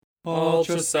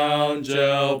Ultrasound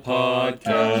Gel Podcast.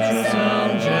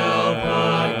 Ultrasound Gel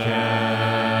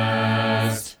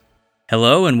Podcast.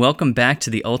 Hello and welcome back to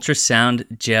the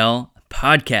Ultrasound Gel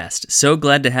Podcast. So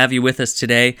glad to have you with us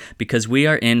today because we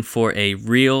are in for a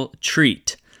real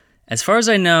treat. As far as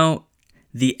I know,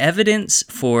 the evidence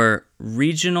for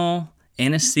regional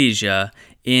anesthesia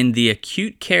in the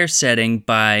acute care setting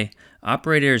by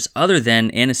operators other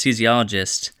than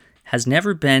anesthesiologists has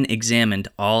never been examined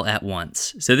all at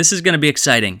once. So this is going to be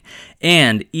exciting.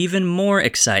 And even more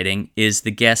exciting is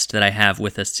the guest that I have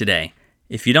with us today.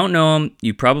 If you don't know him,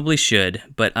 you probably should,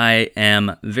 but I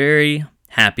am very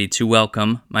happy to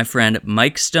welcome my friend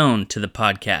Mike Stone to the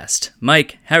podcast.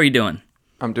 Mike, how are you doing?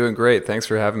 I'm doing great. Thanks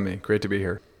for having me. Great to be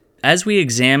here. As we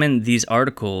examine these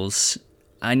articles,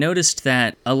 I noticed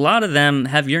that a lot of them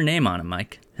have your name on them,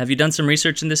 Mike. Have you done some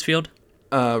research in this field?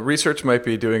 Research might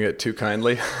be doing it too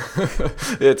kindly.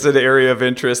 It's an area of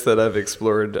interest that I've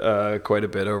explored quite a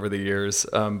bit over the years,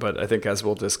 but I think as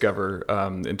we'll discover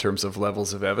in terms of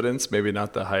levels of evidence, maybe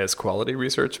not the highest quality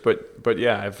research, but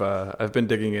yeah, I've been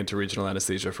digging into regional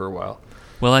anesthesia for a while.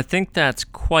 Well, I think that's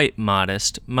quite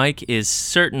modest. Mike is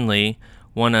certainly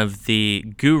one of the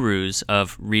gurus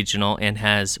of regional and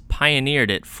has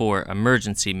pioneered it for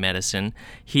emergency medicine.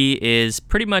 He is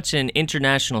pretty much an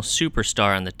international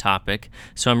superstar on the topic,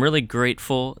 so I'm really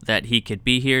grateful that he could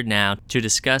be here now to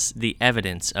discuss the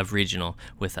evidence of regional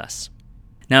with us.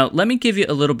 Now, let me give you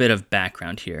a little bit of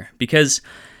background here, because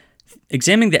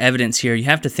examining the evidence here, you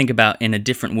have to think about in a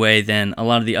different way than a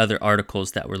lot of the other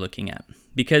articles that we're looking at.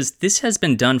 Because this has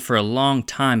been done for a long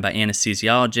time by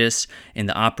anesthesiologists in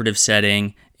the operative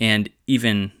setting and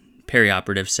even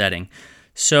perioperative setting.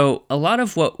 So a lot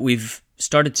of what we've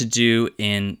started to do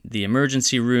in the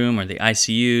emergency room or the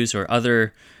ICUs or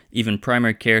other even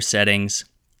primary care settings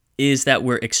is that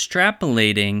we're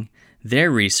extrapolating their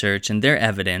research and their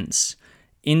evidence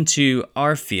into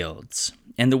our fields.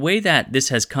 And the way that this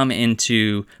has come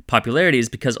into popularity is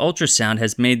because ultrasound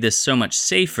has made this so much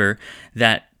safer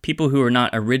that people who are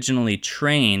not originally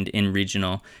trained in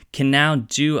regional can now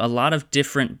do a lot of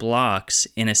different blocks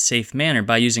in a safe manner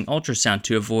by using ultrasound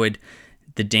to avoid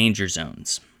the danger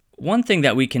zones. One thing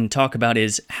that we can talk about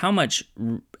is how much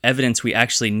evidence we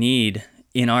actually need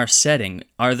in our setting.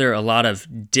 Are there a lot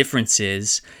of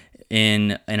differences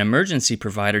in an emergency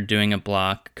provider doing a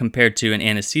block compared to an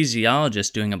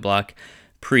anesthesiologist doing a block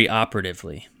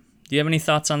pre-operatively? Do you have any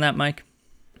thoughts on that, Mike?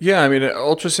 Yeah, I mean,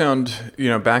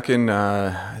 ultrasound, back in,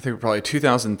 I think probably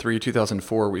 2003,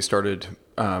 2004, we started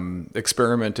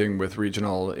experimenting with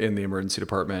regional in the emergency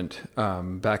department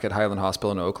back at Highland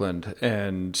Hospital in Oakland.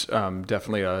 And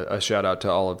definitely a shout out to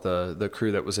all of the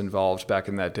crew that was involved back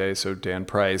in that day. So Dan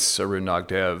Price, Arun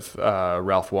Nagdev,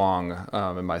 Ralph Wong,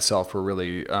 and myself were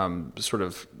really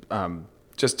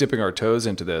just dipping our toes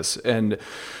into this. And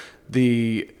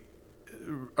the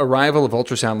arrival of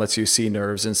ultrasound lets you see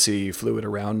nerves and see fluid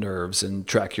around nerves and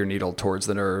track your needle towards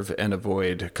the nerve and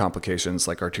avoid complications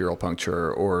like arterial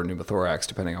puncture or pneumothorax,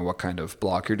 depending on what kind of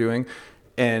block you're doing.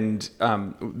 And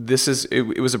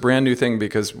it was a brand new thing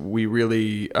because we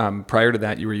really, prior to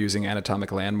that, you were using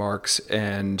anatomic landmarks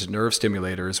and nerve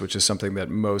stimulators, which is something that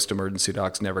most emergency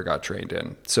docs never got trained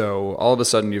in. So all of a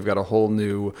sudden, you've got a whole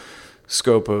new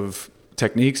scope of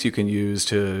techniques you can use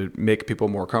to make people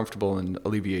more comfortable and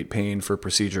alleviate pain for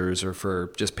procedures or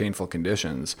for just painful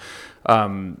conditions.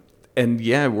 And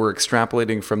yeah, we're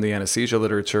extrapolating from the anesthesia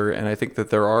literature, and I think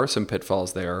that there are some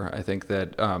pitfalls there. I think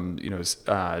that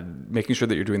making sure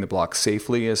that you're doing the block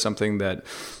safely is something that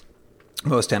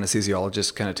most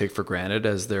anesthesiologists kind of take for granted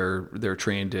as they're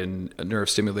trained in nerve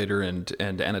stimulator and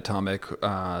anatomic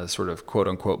sort of quote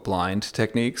unquote blind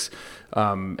techniques.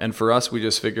 And for us, we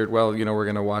just figured, well, we're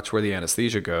going to watch where the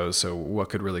anesthesia goes. So what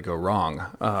could really go wrong?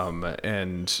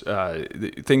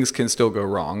 Things can still go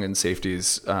wrong, and safety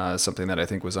is something that I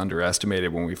think was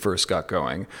underestimated when we first got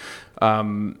going.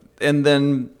 And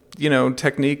then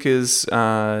technique is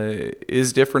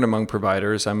different among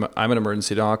providers. I'm an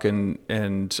emergency doc,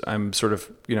 and I'm sort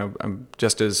of I'm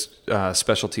just as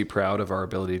specialty proud of our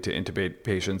ability to intubate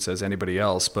patients as anybody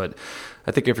else. But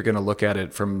I think if you're going to look at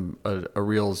it from a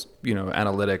real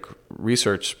analytic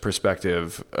research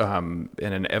perspective and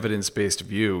an evidence-based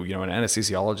view, an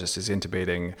anesthesiologist is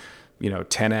intubating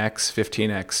 10x,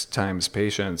 15x times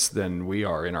patients than we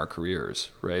are in our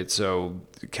careers, right? So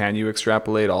can you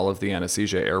extrapolate all of the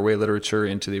anesthesia airway literature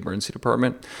into the emergency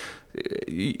department?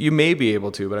 You may be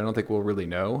able to, but I don't think we'll really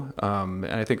know. And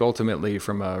I think ultimately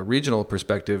from a regional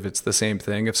perspective, it's the same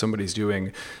thing. If somebody's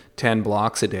doing 10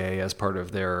 blocks a day as part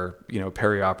of their,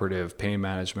 perioperative pain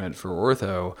management for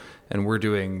ortho, and we're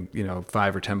doing,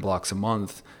 5 or 10 blocks a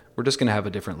month, we're just going to have a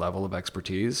different level of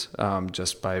expertise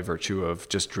just by virtue of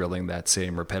just drilling that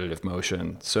same repetitive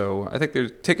motion. So I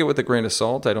think take it with a grain of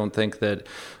salt. I don't think that,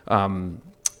 an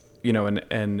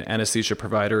anesthesia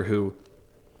provider who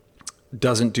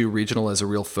doesn't do regional as a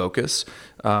real focus.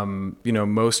 Most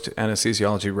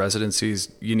anesthesiology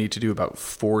residencies, you need to do about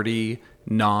 40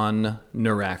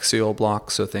 non-neuraxial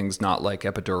blocks, so things not like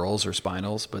epidurals or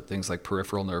spinals, but things like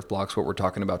peripheral nerve blocks, what we're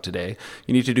talking about today.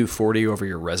 You need to do 40 over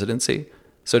your residency.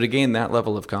 So to gain that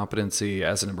level of competency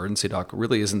as an emergency doc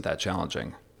really isn't that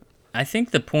challenging. I think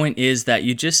the point is that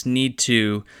you just need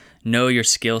to know your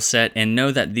skill set and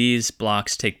know that these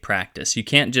blocks take practice. You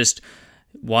can't just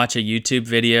watch a YouTube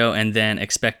video and then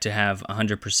expect to have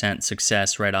 100%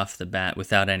 success right off the bat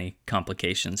without any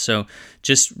complications. So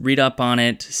just read up on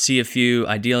it, see a few.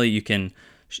 Ideally, you can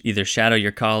either shadow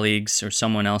your colleagues or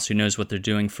someone else who knows what they're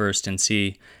doing first and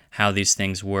see how these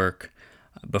things work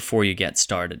before you get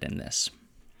started in this.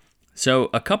 So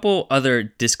a couple other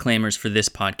disclaimers for this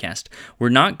podcast. We're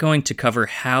not going to cover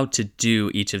how to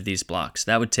do each of these blocks.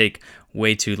 That would take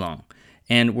way too long.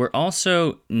 And we're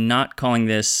also not calling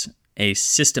this a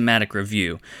systematic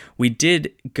review. We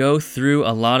did go through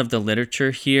a lot of the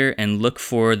literature here and look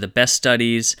for the best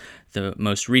studies, the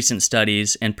most recent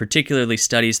studies, and particularly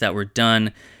studies that were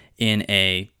done in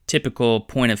a typical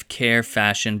point of care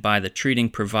fashion by the treating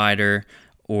provider,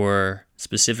 or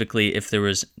specifically if there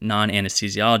was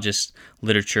non-anesthesiologist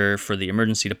literature for the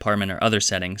emergency department or other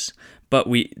settings. But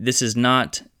this is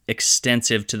not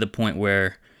extensive to the point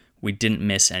where we didn't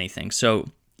miss anything. So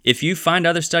if you find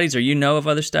other studies or you know of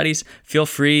other studies, feel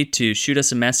free to shoot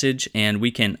us a message and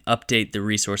we can update the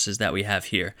resources that we have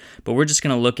here. But we're just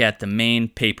going to look at the main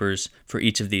papers for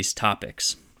each of these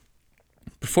topics.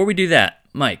 Before we do that,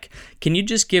 Mike, can you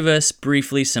just give us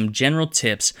briefly some general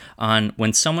tips on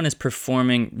when someone is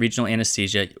performing regional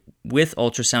anesthesia with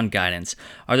ultrasound guidance?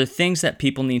 Are there things that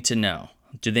people need to know?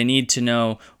 Do they need to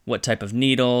know what type of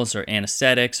needles or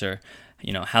anesthetics or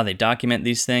how they document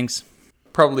these things?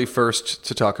 Probably first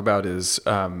to talk about is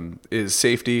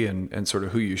safety and sort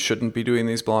of who you shouldn't be doing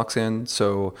these blocks in.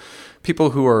 So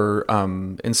people who are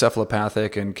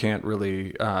encephalopathic and can't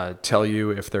really tell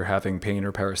you if they're having pain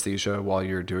or paresthesia while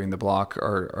you're doing the block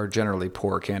are generally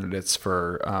poor candidates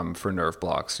for nerve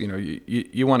blocks.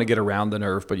 You want to get around the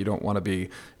nerve, but you don't want to be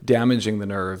damaging the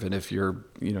nerve. And if you're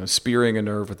spearing a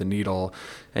nerve with a needle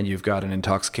and you've got an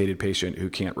intoxicated patient who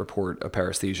can't report a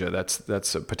paresthesia,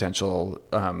 that's a potential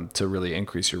to really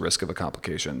increase your risk of a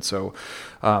complication. So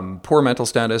poor mental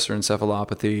status or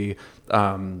encephalopathy,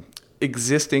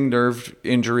 existing nerve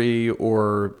injury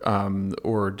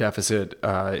or deficit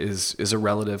is a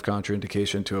relative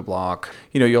contraindication to a block.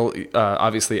 You'll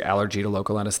obviously allergy to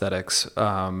local anesthetics,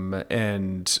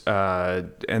 and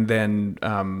then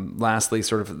lastly,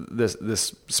 sort of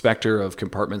this specter of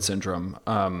compartment syndrome.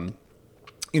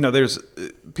 There's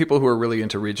people who are really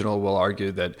into regional will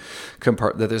argue that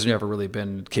there's never really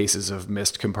been cases of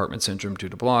missed compartment syndrome due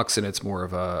to blocks, and it's more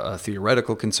of a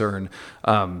theoretical concern.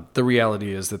 The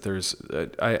reality is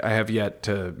that I have yet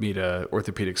to meet an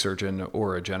orthopedic surgeon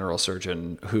or a general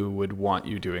surgeon who would want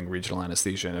you doing regional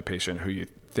anesthesia in a patient who you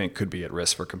think could be at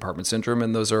risk for compartment syndrome,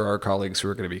 and those are our colleagues who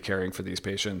are going to be caring for these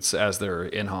patients as they're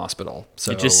in hospital.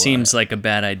 So it just seems like a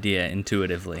bad idea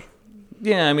intuitively.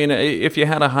 Yeah, I mean, if you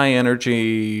had a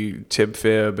high-energy tib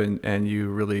fib and you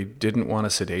really didn't want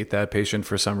to sedate that patient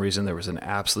for some reason, there was an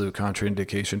absolute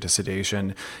contraindication to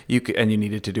sedation, and you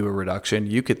needed to do a reduction,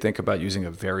 you could think about using a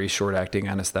very short-acting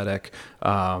anesthetic,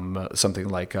 something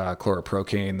like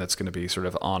chloroprocaine that's going to be sort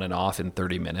of on and off in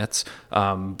 30 minutes.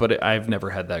 But I've never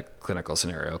had that clinical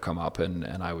scenario come up,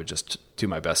 and I would just do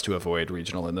my best to avoid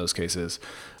regional in those cases.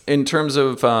 In terms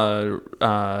of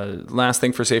last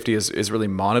thing for safety is really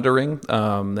monitoring,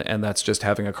 and that's just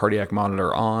having a cardiac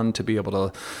monitor on to be able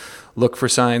to look for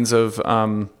signs of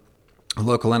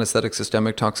local anesthetic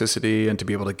systemic toxicity and to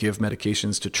be able to give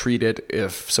medications to treat it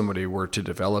if somebody were to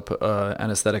develop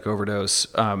anesthetic overdose.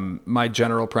 My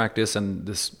general practice, and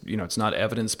this, it's not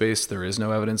evidence-based, there is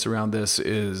no evidence around this,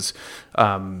 is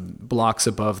blocks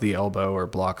above the elbow or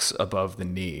blocks above the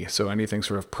knee. So anything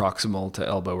sort of proximal to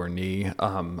elbow or knee,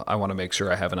 I want to make sure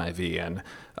I have an IV in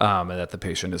and that the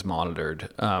patient is monitored.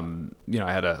 I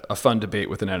had a fun debate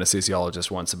with an anesthesiologist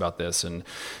once about this, and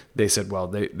they said, well,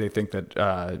 they think that,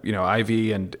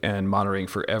 IV and monitoring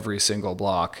for every single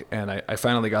block. And I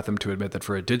finally got them to admit that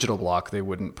for a digital block, they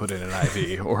wouldn't put in an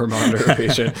IV or monitor a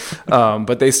patient.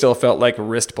 But they still felt like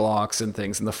wrist blocks and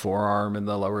things in the forearm and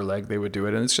the lower leg, they would do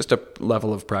it. And it's just a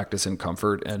level of practice and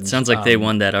comfort. And sounds like they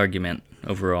won that argument.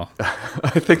 overall.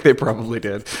 I think they probably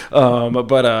did.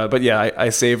 But yeah, I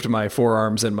saved my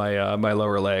forearms and my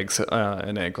lower legs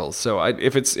and ankles. So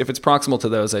if it's proximal to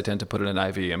those, I tend to put in an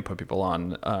IV and put people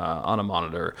on a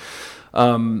monitor.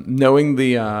 Knowing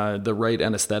the right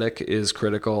anesthetic is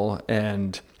critical,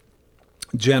 and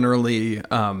generally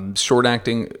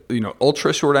short-acting,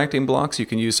 ultra short-acting blocks, you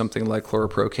can use something like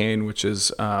chloroprocaine, which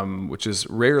is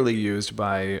rarely used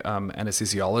by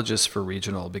anesthesiologists for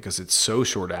regional because it's so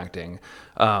short-acting.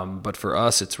 But for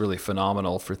us, it's really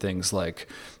phenomenal for things like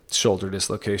shoulder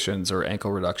dislocations or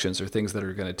ankle reductions or things that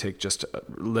are going to take just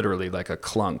literally like a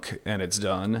clunk and it's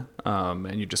done.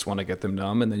 And you just want to get them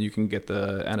numb, and then you can get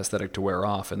the anesthetic to wear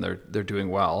off, and they're doing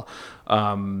well.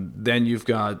 Then you've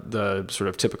got the sort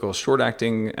of typical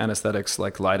short-acting anesthetics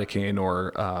like lidocaine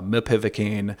or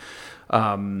mepivacaine.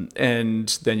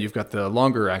 And then you've got the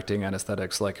longer-acting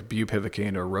anesthetics like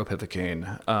bupivacaine or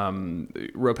ropivacaine.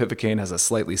 Ropivacaine has a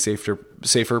slightly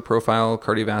safer profile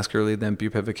cardiovascularly than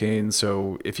bupivacaine.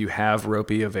 So if you have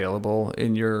Ropi available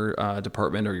in your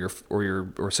department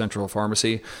or central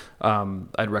pharmacy,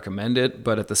 I'd recommend it.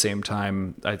 But at the same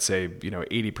time, I'd say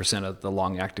 80% of the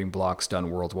long-acting blocks done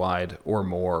worldwide or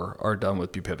more are done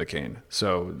with bupivacaine.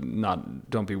 So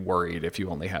don't be worried if you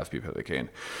only have bupivacaine.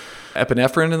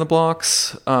 Epinephrine in the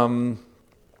blocks.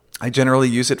 I generally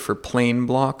use it for plain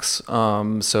blocks,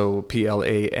 so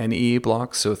PLANE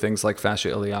blocks, so things like fascia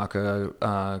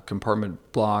iliaca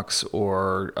compartment blocks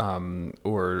or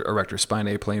erector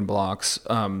spinae plane blocks.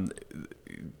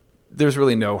 There's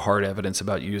really no hard evidence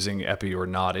about using epi or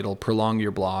not. It'll prolong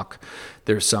your block.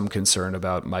 There's some concern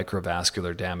about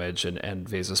microvascular damage and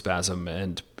vasospasm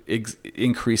and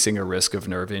increasing a risk of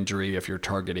nerve injury if you're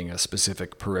targeting a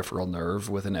specific peripheral nerve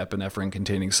with an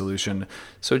epinephrine-containing solution.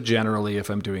 So generally, if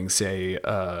I'm doing, say,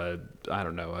 a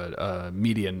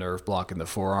median nerve block in the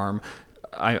forearm,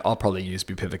 I'll probably use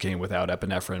bupivacaine without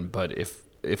epinephrine. But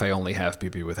if I only have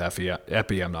BP with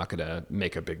epi, I'm not going to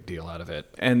make a big deal out of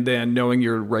it. And then knowing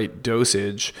your right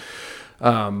dosage.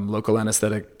 Local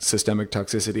anesthetic, systemic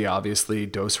toxicity, obviously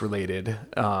dose-related.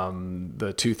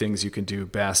 The two things you can do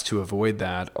best to avoid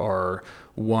that are,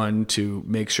 one, to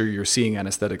make sure you're seeing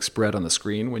anesthetic spread on the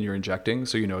screen when you're injecting,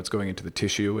 so it's going into the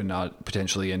tissue and not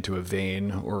potentially into a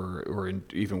vein or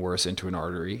even worse, into an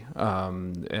artery.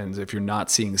 And if you're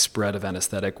not seeing spread of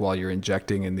anesthetic while you're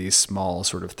injecting in these small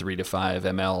sort of 3 to 5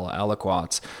 ml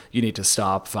aliquots, you need to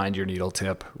stop, find your needle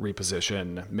tip,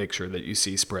 reposition, make sure that you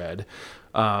see spread.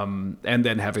 And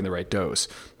then having the right dose.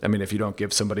 I mean, if you don't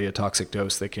give somebody a toxic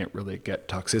dose, they can't really get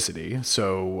toxicity.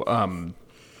 So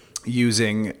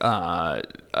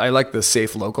I like the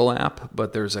Safe Local app,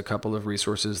 but there's a couple of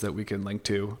resources that we can link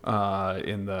to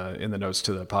in the notes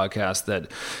to the podcast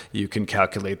that you can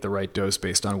calculate the right dose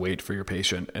based on weight for your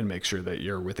patient and make sure that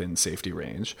you're within safety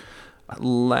range.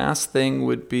 Last thing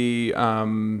would be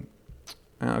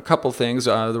a couple things,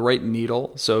 the right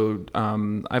needle. So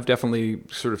I've definitely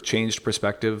sort of changed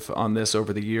perspective on this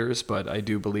over the years, but I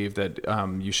do believe that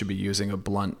you should be using a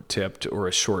blunt tipped or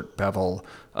a short bevel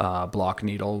block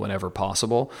needle whenever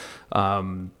possible.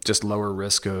 Just lower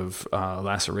risk of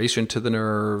laceration to the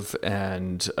nerve,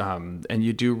 and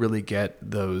you do really get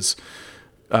those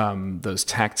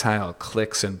tactile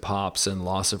clicks and pops and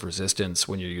loss of resistance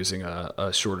when you're using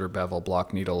a shorter bevel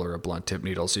block needle or a blunt tip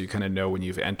needle. So you kind of know when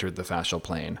you've entered the fascial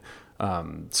plane.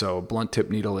 So blunt tip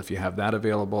needle, if you have that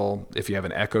available. If you have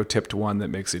an echo tipped one that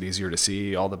makes it easier to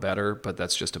see, all the better, but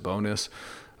that's just a bonus.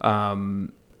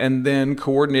 And then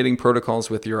coordinating protocols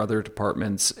with your other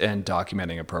departments and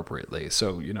documenting appropriately.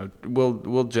 So,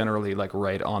 we'll generally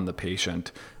write on the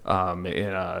patient in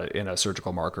a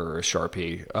surgical marker or a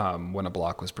Sharpie when a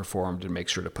block was performed, and make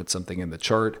sure to put something in the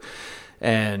chart.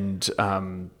 And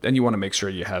you want to make sure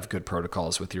you have good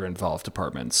protocols with your involved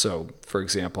departments. So, for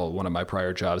example, one of my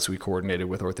prior jobs, we coordinated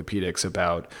with orthopedics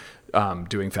about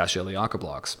doing fascia iliaca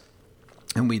blocks.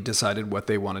 And we decided what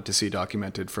they wanted to see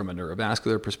documented from a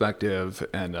neurovascular perspective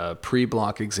and a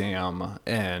pre-block exam,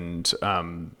 and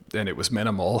it was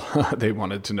minimal. They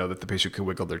wanted to know that the patient could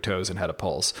wiggle their toes and had a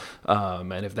pulse.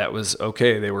 And if that was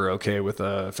okay, they were okay with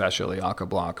a fascia iliaca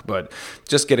block. But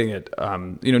just getting it,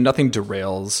 nothing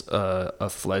derails a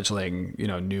fledgling,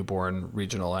 newborn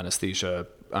regional anesthesia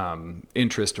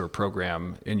interest or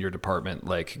program in your department,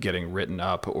 like getting written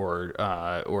up or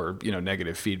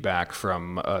negative feedback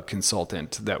from a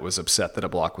consultant that was upset that a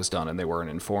block was done and they weren't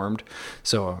informed.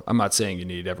 So I'm not saying you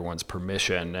need everyone's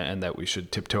permission and that we should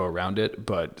tiptoe around it,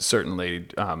 but certainly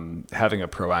having a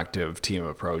proactive team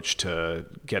approach to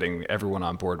getting everyone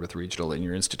on board with regional in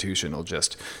your institution will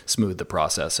just smooth the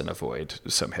process and avoid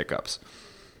some hiccups.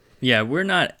 Yeah, we're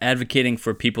not advocating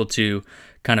for people to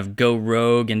kind of go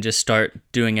rogue and just start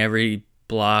doing every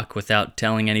block without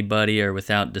telling anybody or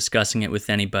without discussing it with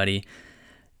anybody.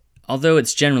 Although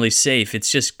it's generally safe,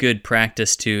 it's just good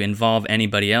practice to involve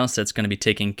anybody else that's going to be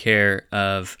taking care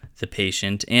of the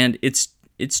patient. And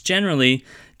it's generally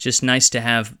just nice to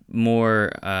have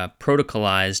more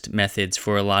protocolized methods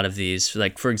for a lot of these.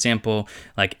 Like, for example,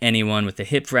 like anyone with a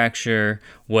hip fracture,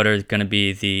 what are going to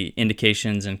be the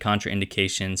indications and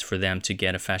contraindications for them to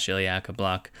get a fascia iliaca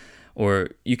block? Or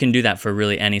you can do that for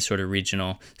really any sort of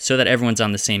regional so that everyone's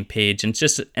on the same page, and it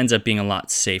just ends up being a lot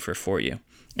safer for you.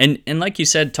 And like you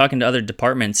said, talking to other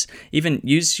departments, even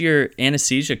use your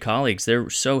anesthesia colleagues. They're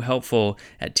so helpful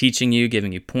at teaching you,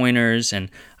 giving you pointers. And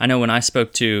I know when I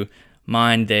spoke to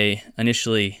mine, they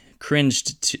initially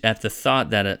cringed at the thought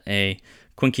that a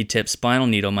Quincke tip spinal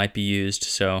needle might be used.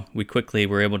 So we quickly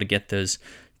were able to get those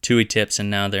TUI tips, and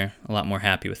now they're a lot more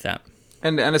happy with that.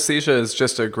 And anesthesia is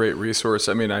just a great resource.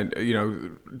 I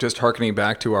mean, just hearkening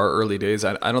back to our early days,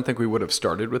 I don't think we would have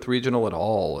started with regional at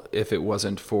all if it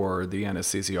wasn't for the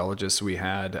anesthesiologists we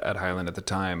had at Highland at the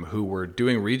time who were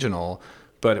doing regional,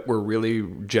 but were really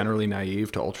generally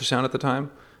naive to ultrasound at the time.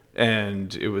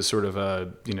 And it was sort of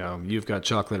you've got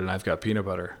chocolate and I've got peanut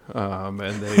butter.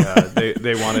 And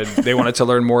they wanted to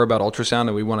learn more about ultrasound,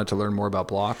 and we wanted to learn more about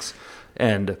blocks.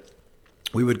 And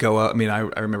we would go out. I mean, I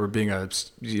remember being a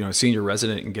senior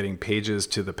resident and getting pages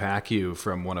to the PACU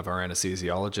from one of our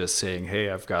anesthesiologists saying, "Hey,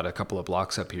 I've got a couple of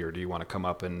blocks up here. Do you want to come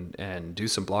up and do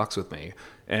some blocks with me?"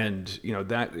 And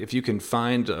that if you can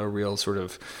find a real sort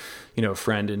of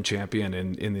friend and champion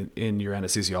in your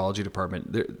anesthesiology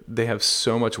department, they have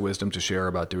so much wisdom to share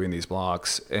about doing these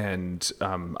blocks. And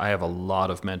I have a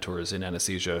lot of mentors in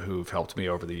anesthesia who've helped me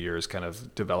over the years kind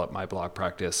of develop my block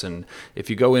practice. And if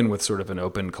you go in with sort of an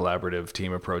open collaborative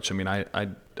team approach, I mean,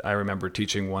 I remember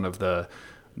teaching one of the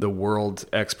world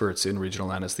experts in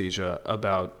regional anesthesia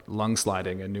about lung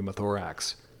sliding and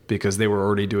pneumothorax, because they were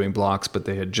already doing blocks, but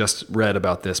they had just read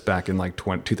about this back in like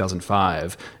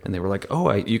 2005, and they were like,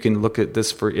 "Oh, you can look at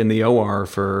this in the OR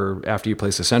for after you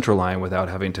place a central line without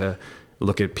having to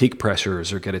look at peak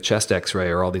pressures or get a chest X-ray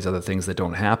or all these other things that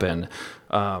don't happen."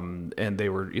 And they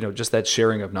were, just that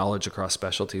sharing of knowledge across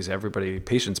specialties.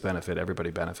 Patients benefit,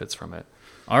 everybody benefits from it.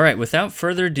 All right, without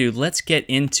further ado, let's get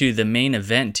into the main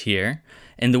event here.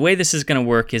 And the way this is going to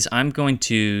work is I'm going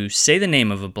to say the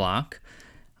name of a block.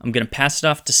 I'm going to pass it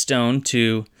off to Stone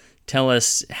to tell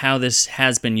us how this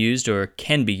has been used or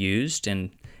can be used, and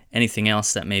anything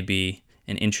else that may be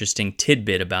an interesting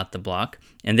tidbit about the block.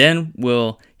 And then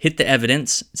we'll hit the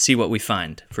evidence, see what we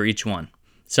find for each one.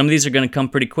 Some of these are going to come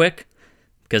pretty quick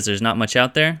because there's not much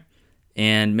out there,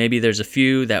 and maybe there's a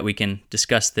few that we can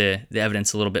discuss the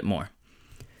evidence a little bit more.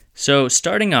 So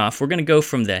starting off, we're going to go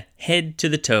from the head to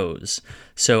the toes.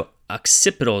 So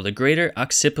occipital, the greater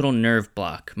occipital nerve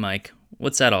block. Mike,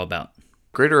 what's that all about?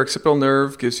 Greater occipital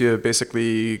nerve gives you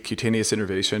basically cutaneous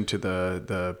innervation to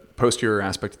the posterior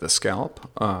aspect of the scalp.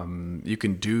 You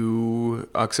can do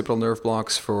occipital nerve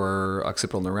blocks for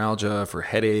occipital neuralgia, for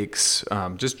headaches,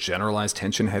 just generalized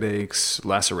tension headaches,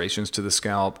 lacerations to the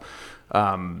scalp.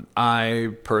 I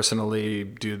personally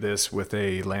do this with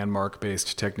a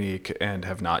landmark-based technique and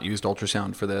have not used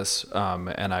ultrasound for this.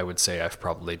 And I would say I've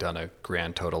probably done a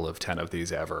grand total of 10 of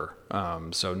these ever.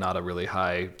 So not a really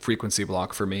high frequency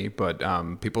block for me, but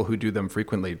people who do them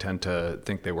frequently tend to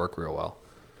think they work real well.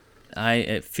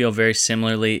 I feel very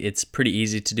similarly. It's pretty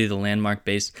easy to do the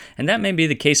landmark-based, and that may be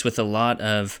the case with a lot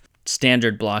of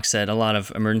standard blocks that a lot of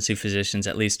emergency physicians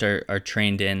at least are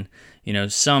trained in.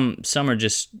 Some are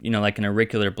just, like an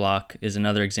auricular block is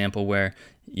another example where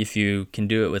if you can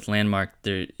do it with landmark,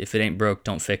 if it ain't broke,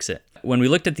 don't fix it. When we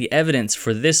looked at the evidence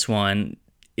for this one,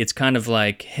 it's kind of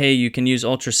like, hey, you can use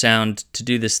ultrasound to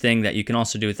do this thing that you can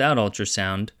also do without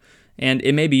ultrasound. And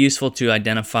it may be useful to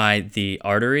identify the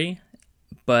artery,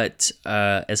 but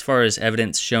as far as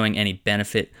evidence showing any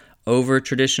benefit over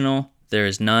traditional, there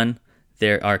is none.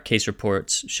 There are case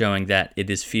reports showing that it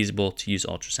is feasible to use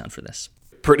ultrasound for this.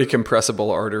 Pretty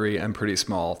compressible artery and pretty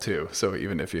small too. So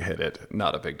even if you hit it,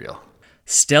 not a big deal.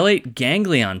 Stellate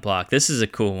ganglion block. This is a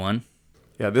cool one.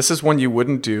 Yeah, this is one you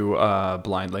wouldn't do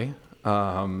blindly.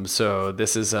 So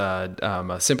this is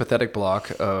a sympathetic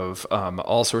block of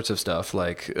all sorts of stuff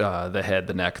like the head,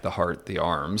 the neck, the heart, the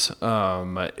arms.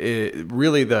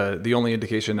 Really, the only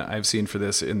indication I've seen for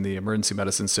this in the emergency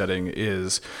medicine setting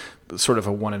is sort of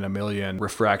a 1 in a million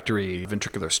refractory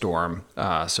ventricular storm.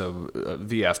 So a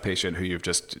VF patient who you've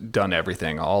just done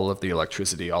everything, all of the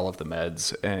electricity, all of the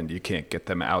meds, and you can't get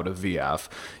them out of VF.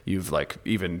 You've like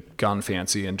even gone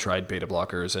fancy and tried beta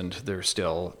blockers and they're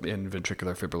still in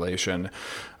ventricular fibrillation.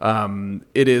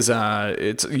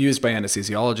 It's used by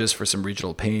anesthesiologists for some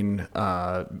regional pain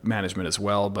management as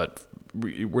well, but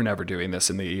we're never doing this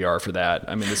in the ER for that.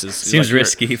 I mean, this is seems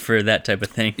risky for that type of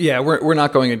thing. Yeah, we're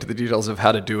not going into the details of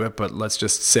how to do it, but let's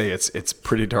just say it's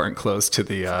pretty darn close to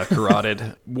the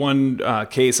carotid. One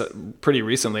case pretty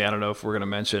recently, I don't know if we're going to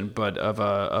mention, but of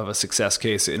a success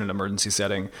case in an emergency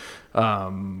setting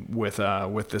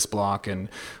with this block, and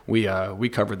we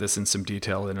covered this in some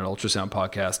detail in an ultrasound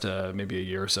podcast maybe a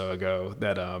year or so ago.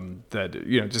 That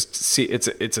just see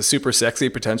it's a super sexy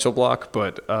potential block,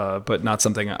 but not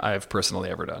something I've personally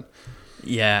ever done.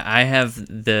 Yeah, I have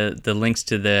the links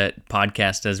to the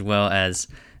podcast as well as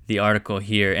the article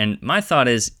here. And my thought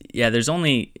is, there's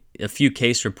only a few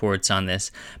case reports on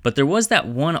this, but there was that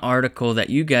one article that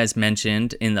you guys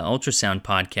mentioned in the ultrasound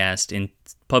podcast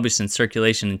published in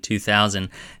Circulation in 2000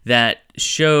 that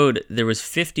showed there was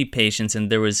 50 patients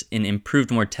and there was an improved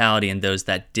mortality in those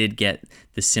that did get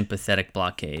the sympathetic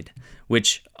blockade,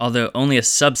 which, although only a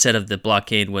subset of the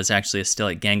blockade was actually a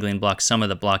stellate ganglion block, some of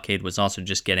the blockade was also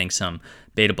just getting some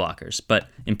beta blockers, but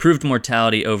improved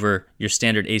mortality over your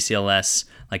standard ACLS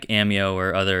like amio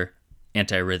or other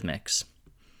antiarrhythmics.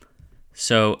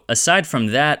 So aside from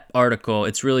that article,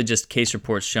 it's really just case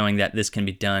reports showing that this can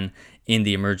be done in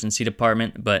the emergency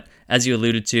department, but as you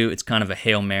alluded to, it's kind of a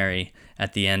Hail Mary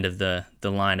at the end of the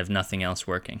line of nothing else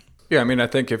working. Yeah, I mean, I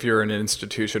think if you're in an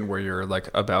institution where you're like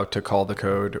about to call the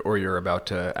code or you're about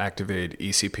to activate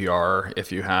ECPR,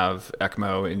 if you have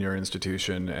ECMO in your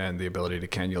institution and the ability to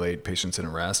cannulate patients in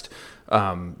arrest,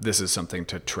 this is something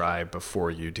to try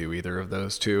before you do either of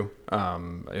those two.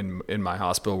 In my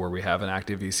hospital where we have an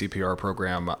active ECPR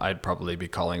program, I'd probably be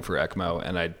calling for ECMO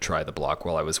and I'd try the block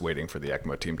while I was waiting for the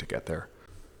ECMO team to get there.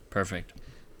 Perfect.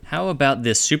 How about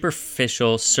this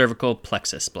superficial cervical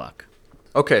plexus block?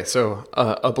 Okay, so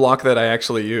a block that I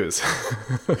actually use.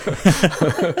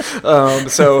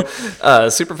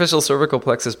 Superficial cervical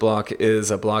plexus block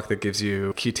is a block that gives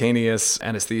you cutaneous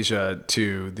anesthesia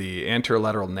to the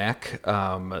anterolateral neck,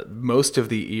 most of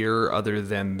the ear other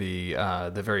than the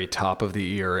very top of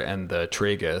the ear and the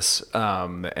tragus,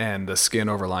 and the skin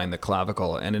overlying the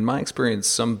clavicle. And in my experience,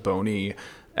 some bony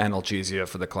analgesia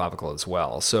for the clavicle as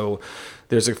well. So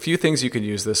there's a few things you can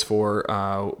use this for.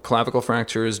 Clavicle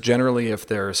fractures, generally if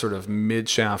they're sort of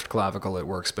mid-shaft clavicle, it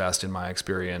works best in my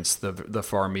experience. The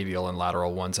far medial and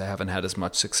lateral ones, I haven't had as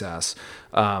much success.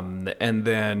 And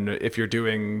then if you're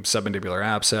doing submandibular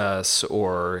abscess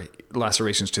or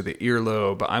lacerations to the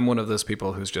earlobe, I'm one of those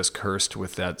people who's just cursed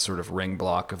with that sort of ring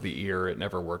block of the ear. It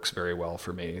never works very well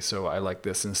for me. So I like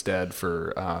this instead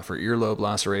for earlobe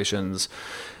lacerations.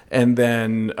 And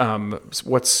then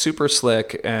what's super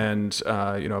slick, and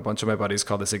a bunch of my buddies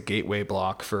call this a gateway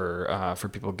block for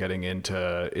people getting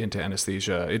into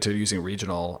anesthesia, into using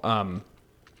regional,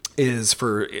 is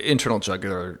for internal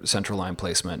jugular central line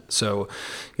placement. So,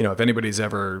 if anybody's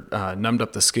ever numbed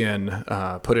up the skin,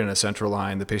 put in a central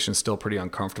line, the patient's still pretty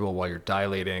uncomfortable while you're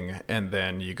dilating, and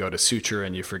then you go to suture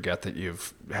and you forget that you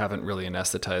haven't really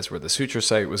anesthetized where the suture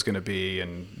site was going to be,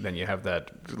 and then you have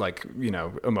that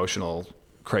emotional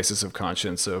crisis of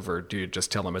conscience over, do you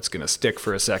just tell them it's going to stick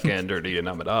for a second or do you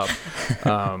numb it up?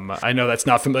 I know that's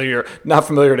not familiar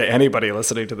to anybody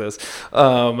listening to this.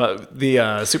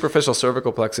 The superficial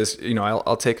cervical plexus,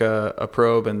 I'll take a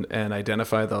probe and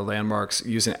identify the landmarks,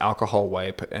 use an alcohol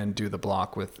wipe and do the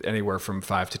block with anywhere from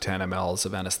 5 to 10 mLs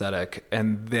of anesthetic,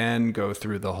 and then go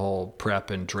through the whole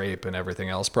prep and drape and everything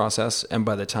else process. And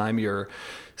by the time you're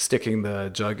sticking the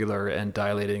jugular and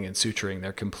dilating and suturing,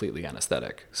 they're completely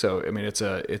anesthetic. So, I mean, it's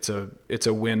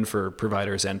a win for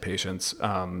providers and patients.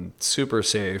 Super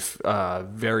safe,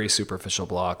 very superficial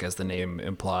block, as the name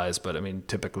implies. But I mean,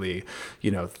 typically,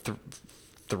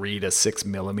 3 to 6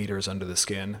 millimeters under the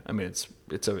skin. I mean,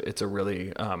 it's a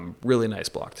really really nice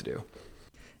block to do.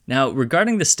 Now,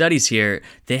 regarding the studies here,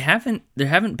 there haven't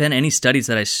been any studies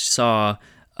that I saw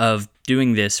of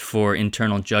doing this for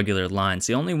internal jugular lines.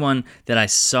 The only one that I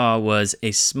saw was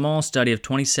a small study of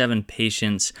 27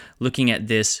 patients looking at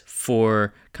this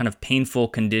for kind of painful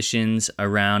conditions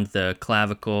around the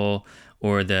clavicle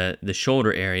or the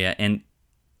shoulder area. And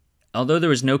although there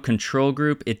was no control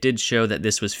group, it did show that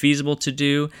this was feasible to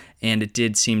do, and it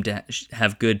did seem to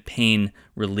have good pain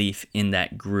relief in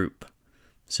that group.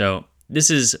 So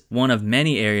this is one of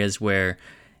many areas where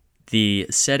the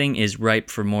setting is ripe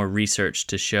for more research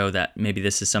to show that maybe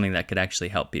this is something that could actually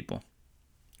help people.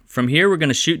 From here, we're going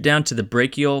to shoot down to the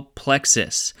brachial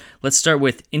plexus. Let's start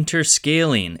with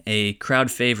interscaling, a crowd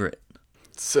favorite.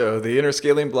 So the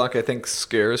interscalene block, I think,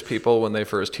 scares people when they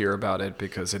first hear about it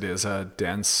because it is a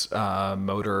dense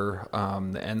motor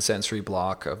and sensory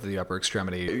block of the upper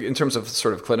extremity. In terms of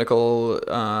sort of clinical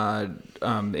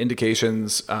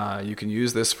indications, you can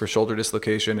use this for shoulder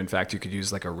dislocation. In fact, you could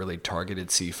use like a really targeted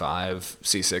C5,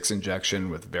 C6 injection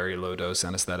with very low dose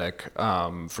anesthetic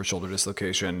for shoulder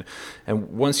dislocation. And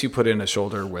once you put in a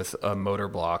shoulder with a motor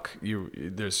block,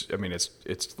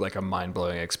 it's like a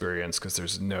mind-blowing experience because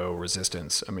there's no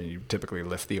resistance. I mean, you typically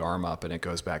lift the arm up and it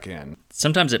goes back in.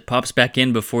 Sometimes it pops back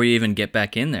in before you even get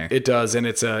back in there. It does, and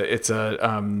it's the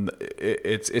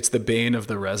bane of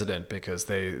the resident because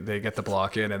they get the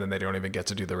block in and then they don't even get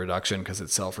to do the reduction because it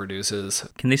self-reduces.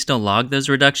 Can they still log those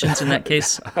reductions in that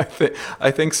case? I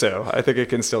think so. I think it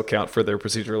can still count for their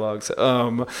procedure logs.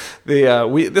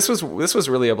 This was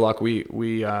really a block. We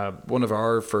one of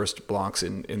our first blocks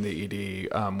in the ED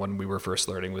when we were first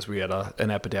learning was we had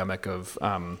an epidemic of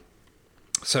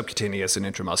subcutaneous and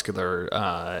intramuscular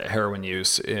heroin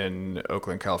use in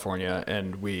Oakland, California,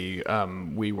 and we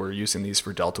were using these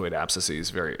for deltoid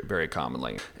abscesses very, very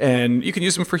commonly. And you can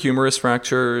use them for humerus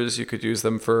fractures. You could use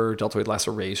them for deltoid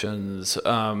lacerations.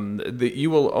 You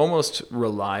will almost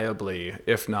reliably,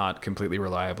 if not completely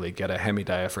reliably, get a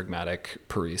hemidiaphragmatic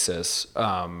paresis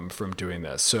from doing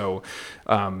this. So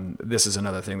this is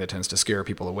another thing that tends to scare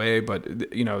people away. But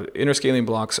interscalene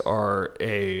blocks are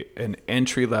an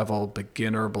entry-level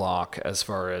beginner block as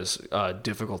far as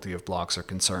difficulty of blocks are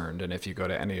concerned. And if you go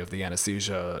to any of the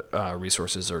anesthesia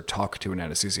resources or talk to an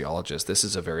anesthesiologist, this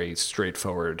is a very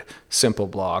straightforward, simple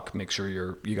block. Make sure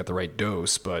you got the right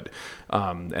dose, but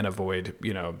and avoid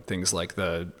things like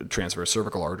the transverse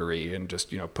cervical artery, and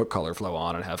just put color flow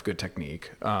on and have good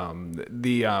technique. And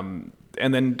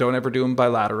then don't ever do them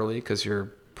bilaterally because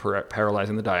you're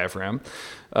paralyzing the diaphragm.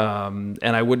 And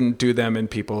I wouldn't do them in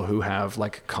people who have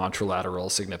like contralateral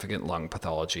significant lung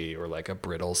pathology or like a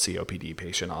brittle COPD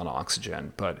patient on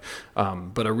oxygen. But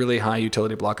a really high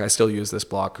utility block, I still use this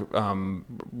block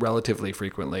relatively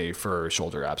frequently for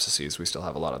shoulder abscesses. We still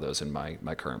have a lot of those in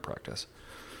my current practice.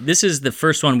 This is the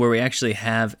first one where we actually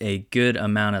have a good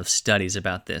amount of studies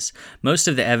about this. Most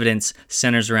of the evidence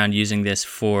centers around using this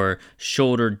for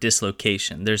shoulder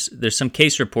dislocation. There's some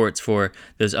case reports for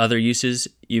those other uses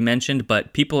you mentioned,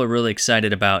 but people are really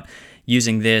excited about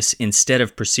using this instead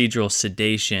of procedural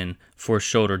sedation for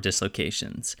shoulder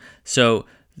dislocations. So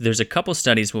there's a couple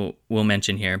studies we'll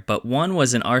mention here, but one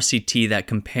was an RCT that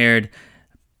compared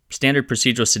standard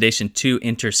procedural sedation to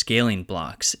interscalene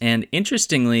blocks. And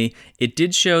interestingly, it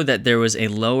did show that there was a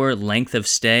lower length of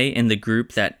stay in the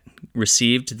group that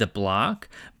received the block,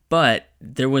 but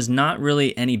there was not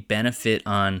really any benefit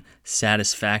on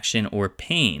satisfaction or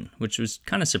pain, which was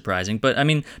kind of surprising. But I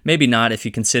mean, maybe not if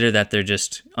you consider that they're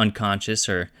just unconscious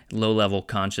or low-level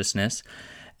consciousness.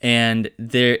 And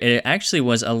it actually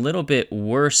was a little bit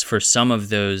worse for some of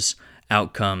those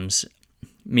outcomes,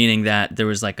 meaning that there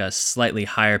was like a slightly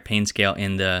higher pain scale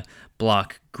in the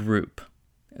block group.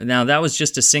 Now, that was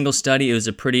just a single study. It was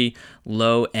a pretty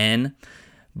low N,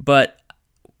 but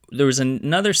there was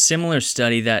another similar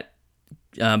study that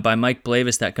by Mike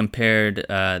Blavis that compared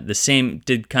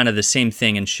did kind of the same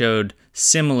thing and showed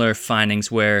similar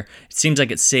findings where it seems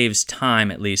like it saves time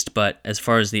at least, but as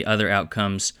far as the other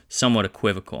outcomes, somewhat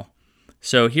equivocal.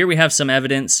 So here we have some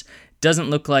evidence. Doesn't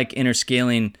look like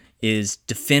interscalene is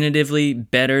definitively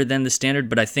better than the standard,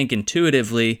 but I think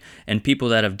intuitively, and people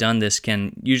that have done this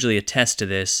can usually attest to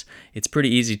this, it's pretty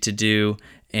easy to do,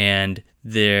 and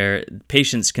their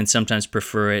patients can sometimes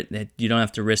prefer it. You don't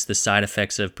have to risk the side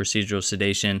effects of procedural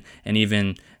sedation, and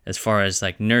even as far as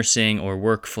like nursing or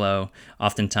workflow,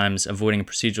 oftentimes avoiding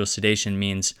procedural sedation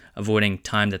means avoiding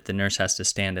time that the nurse has to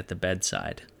stand at the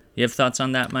bedside. You have thoughts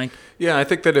on that, Mike? Yeah, I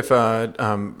think that if,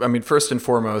 first and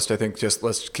foremost, I think just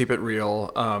let's keep it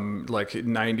real. Like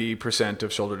 90%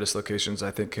 of shoulder dislocations,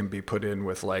 I think, can be put in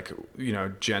with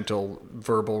gentle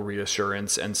verbal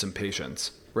reassurance and some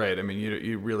patience. Right. I mean,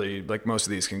 you really, like, most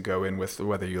of these can go in with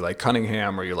whether you like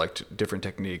Cunningham or you like different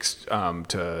techniques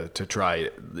to try.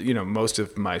 Most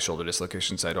of my shoulder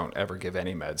dislocations, I don't ever give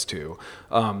any meds to.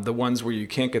 The ones where you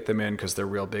can't get them in because they're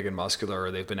real big and muscular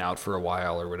or they've been out for a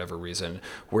while or whatever reason,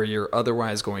 where you're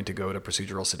otherwise going to go to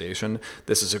procedural sedation,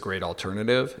 this is a great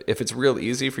alternative. If it's real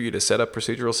easy for you to set up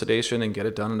procedural sedation and get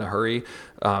it done in a hurry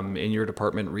in your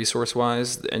department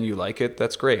resource-wise and you like it,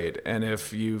 that's great. And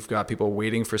if you've got people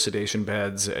waiting for sedation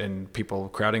beds and people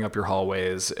crowding up your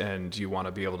hallways and you want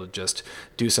to be able to just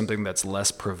do something that's less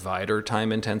provider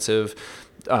time intensive,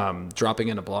 dropping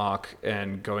in a block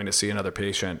and going to see another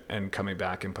patient and coming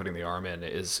back and putting the arm in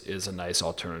is a nice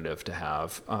alternative to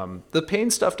have. The pain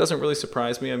stuff doesn't really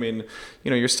surprise me. I mean,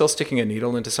 you're still sticking a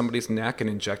needle into somebody's neck and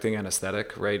injecting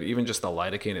anesthetic, right? Even just the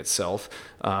lidocaine itself,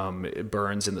 it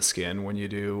burns in the skin when you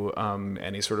do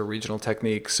any sort of regional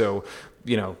technique. So,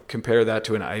 compare that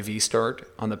to an IV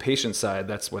start. On the patient side,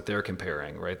 that's what they're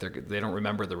comparing, right? They don't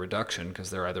remember the reduction because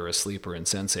they're either asleep or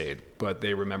insensate, but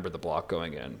they remember the block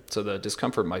going in. So the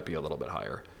discomfort might be a little bit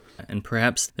higher. And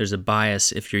perhaps there's a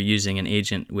bias if you're using an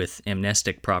agent with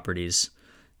amnestic properties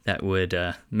that would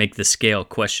make the scale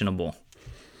questionable.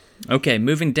 Okay,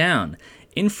 moving down.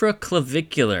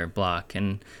 Infraclavicular block.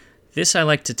 And this I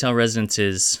like to tell residents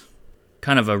is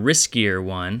kind of a riskier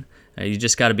one. You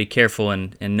just got to be careful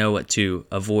and know what to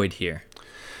avoid here.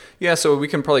 Yeah, so we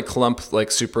can probably clump like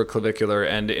supraclavicular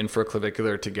and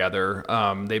infraclavicular together.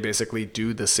 They basically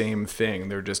do the same thing.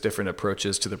 They're just different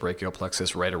approaches to the brachial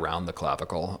plexus right around the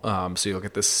clavicle. So you'll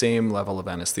get the same level of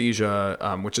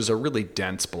anesthesia, which is a really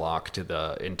dense block to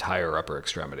the entire upper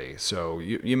extremity. So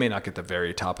you may not get the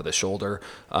very top of the shoulder,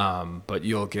 but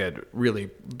you'll get really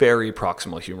very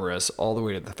proximal humerus all the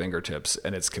way to the fingertips,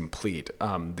 and it's complete.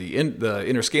 The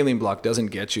interscalene block doesn't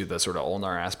get you the sort of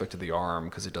ulnar aspect of the arm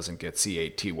because it doesn't get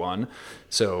C8T1.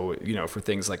 So, for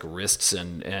things like wrists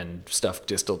and stuff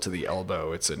distal to the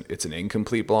elbow, it's an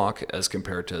incomplete block as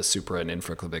compared to supra and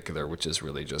infraclavicular, which is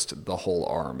really just the whole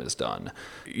arm is done.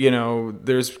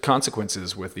 There's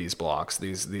consequences with these blocks.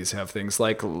 These have things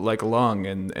like lung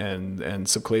and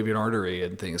subclavian artery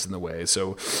and things in the way.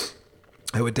 So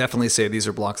I would definitely say these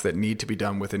are blocks that need to be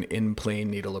done with an in-plane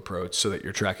needle approach so that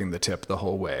you're tracking the tip the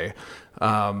whole way.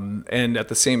 And at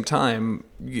the same time,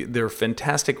 they're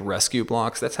fantastic rescue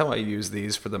blocks. That's how I use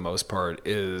these for the most part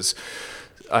is,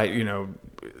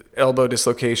 elbow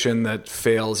dislocation that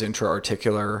fails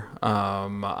intra-articular.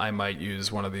 I might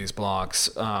use one of these blocks.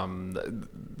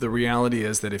 The reality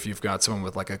is that if you've got someone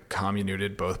with like a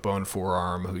comminuted both bone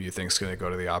forearm who you think is going to go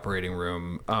to the operating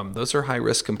room, those are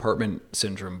high-risk compartment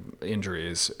syndrome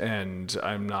injuries, and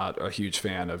I'm not a huge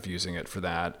fan of using it for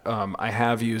that. I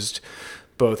have used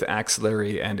both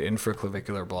axillary and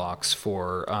infraclavicular blocks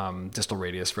for distal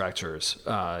radius fractures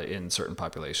in certain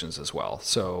populations as well.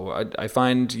 So I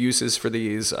find uses for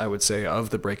these, I would say,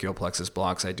 of the brachial plexus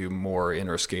blocks, I do more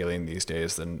interscaling these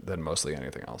days than mostly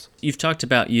anything else. You've talked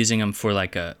about using them for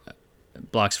like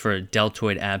blocks for a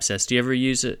deltoid abscess. Do you ever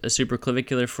use a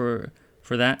supraclavicular for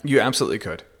that? You absolutely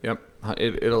could. Yep.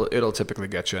 It'll typically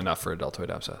get you enough for a deltoid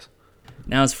abscess.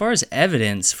 Now, as far as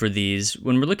evidence for these,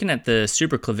 when we're looking at the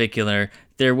supraclavicular,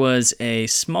 there was a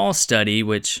small study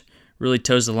which really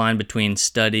toes the line between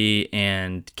study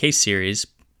and case series,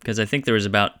 because I think there was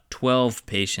about 12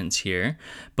 patients here,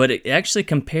 but it actually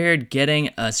compared getting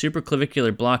a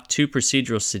supraclavicular block to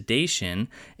procedural sedation,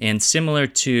 and similar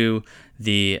to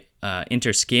the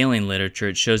interscaling literature,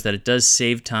 it shows that it does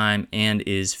save time and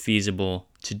is feasible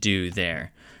to do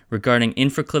there. Regarding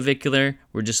infraclavicular,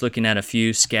 we're just looking at a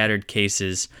few scattered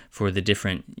cases for the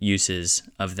different uses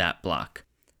of that block.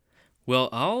 Well,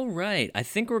 all right. I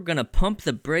think we're going to pump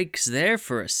the brakes there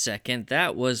for a second.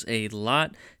 That was a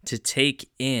lot to take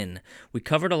in. We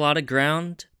covered a lot of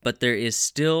ground, but there is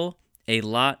still a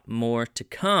lot more to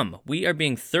come. We are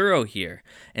being thorough here,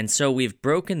 and so we've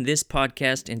broken this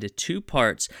podcast into two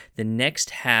parts. The next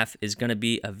half is going to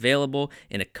be available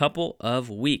in a couple of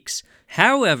weeks.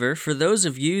 However, for those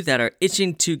of you that are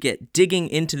itching to get digging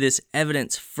into this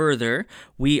evidence further,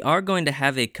 we are going to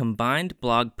have a combined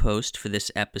blog post for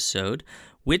this episode,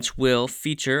 which will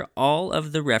feature all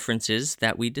of the references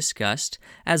that we discussed,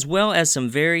 as well as some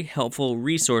very helpful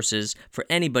resources for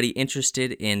anybody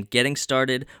interested in getting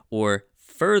started or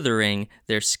furthering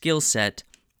their skill set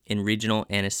in regional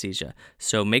anesthesia.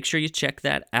 So make sure you check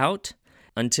that out.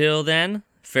 Until then,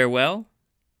 farewell,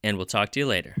 and we'll talk to you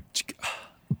later.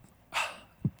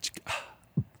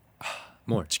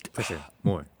 More pressure,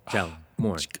 more gel,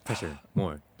 more pressure,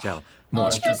 more gel.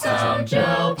 Ultrasound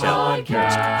Gel Podcast.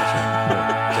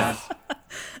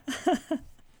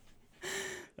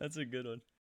 That's a good one.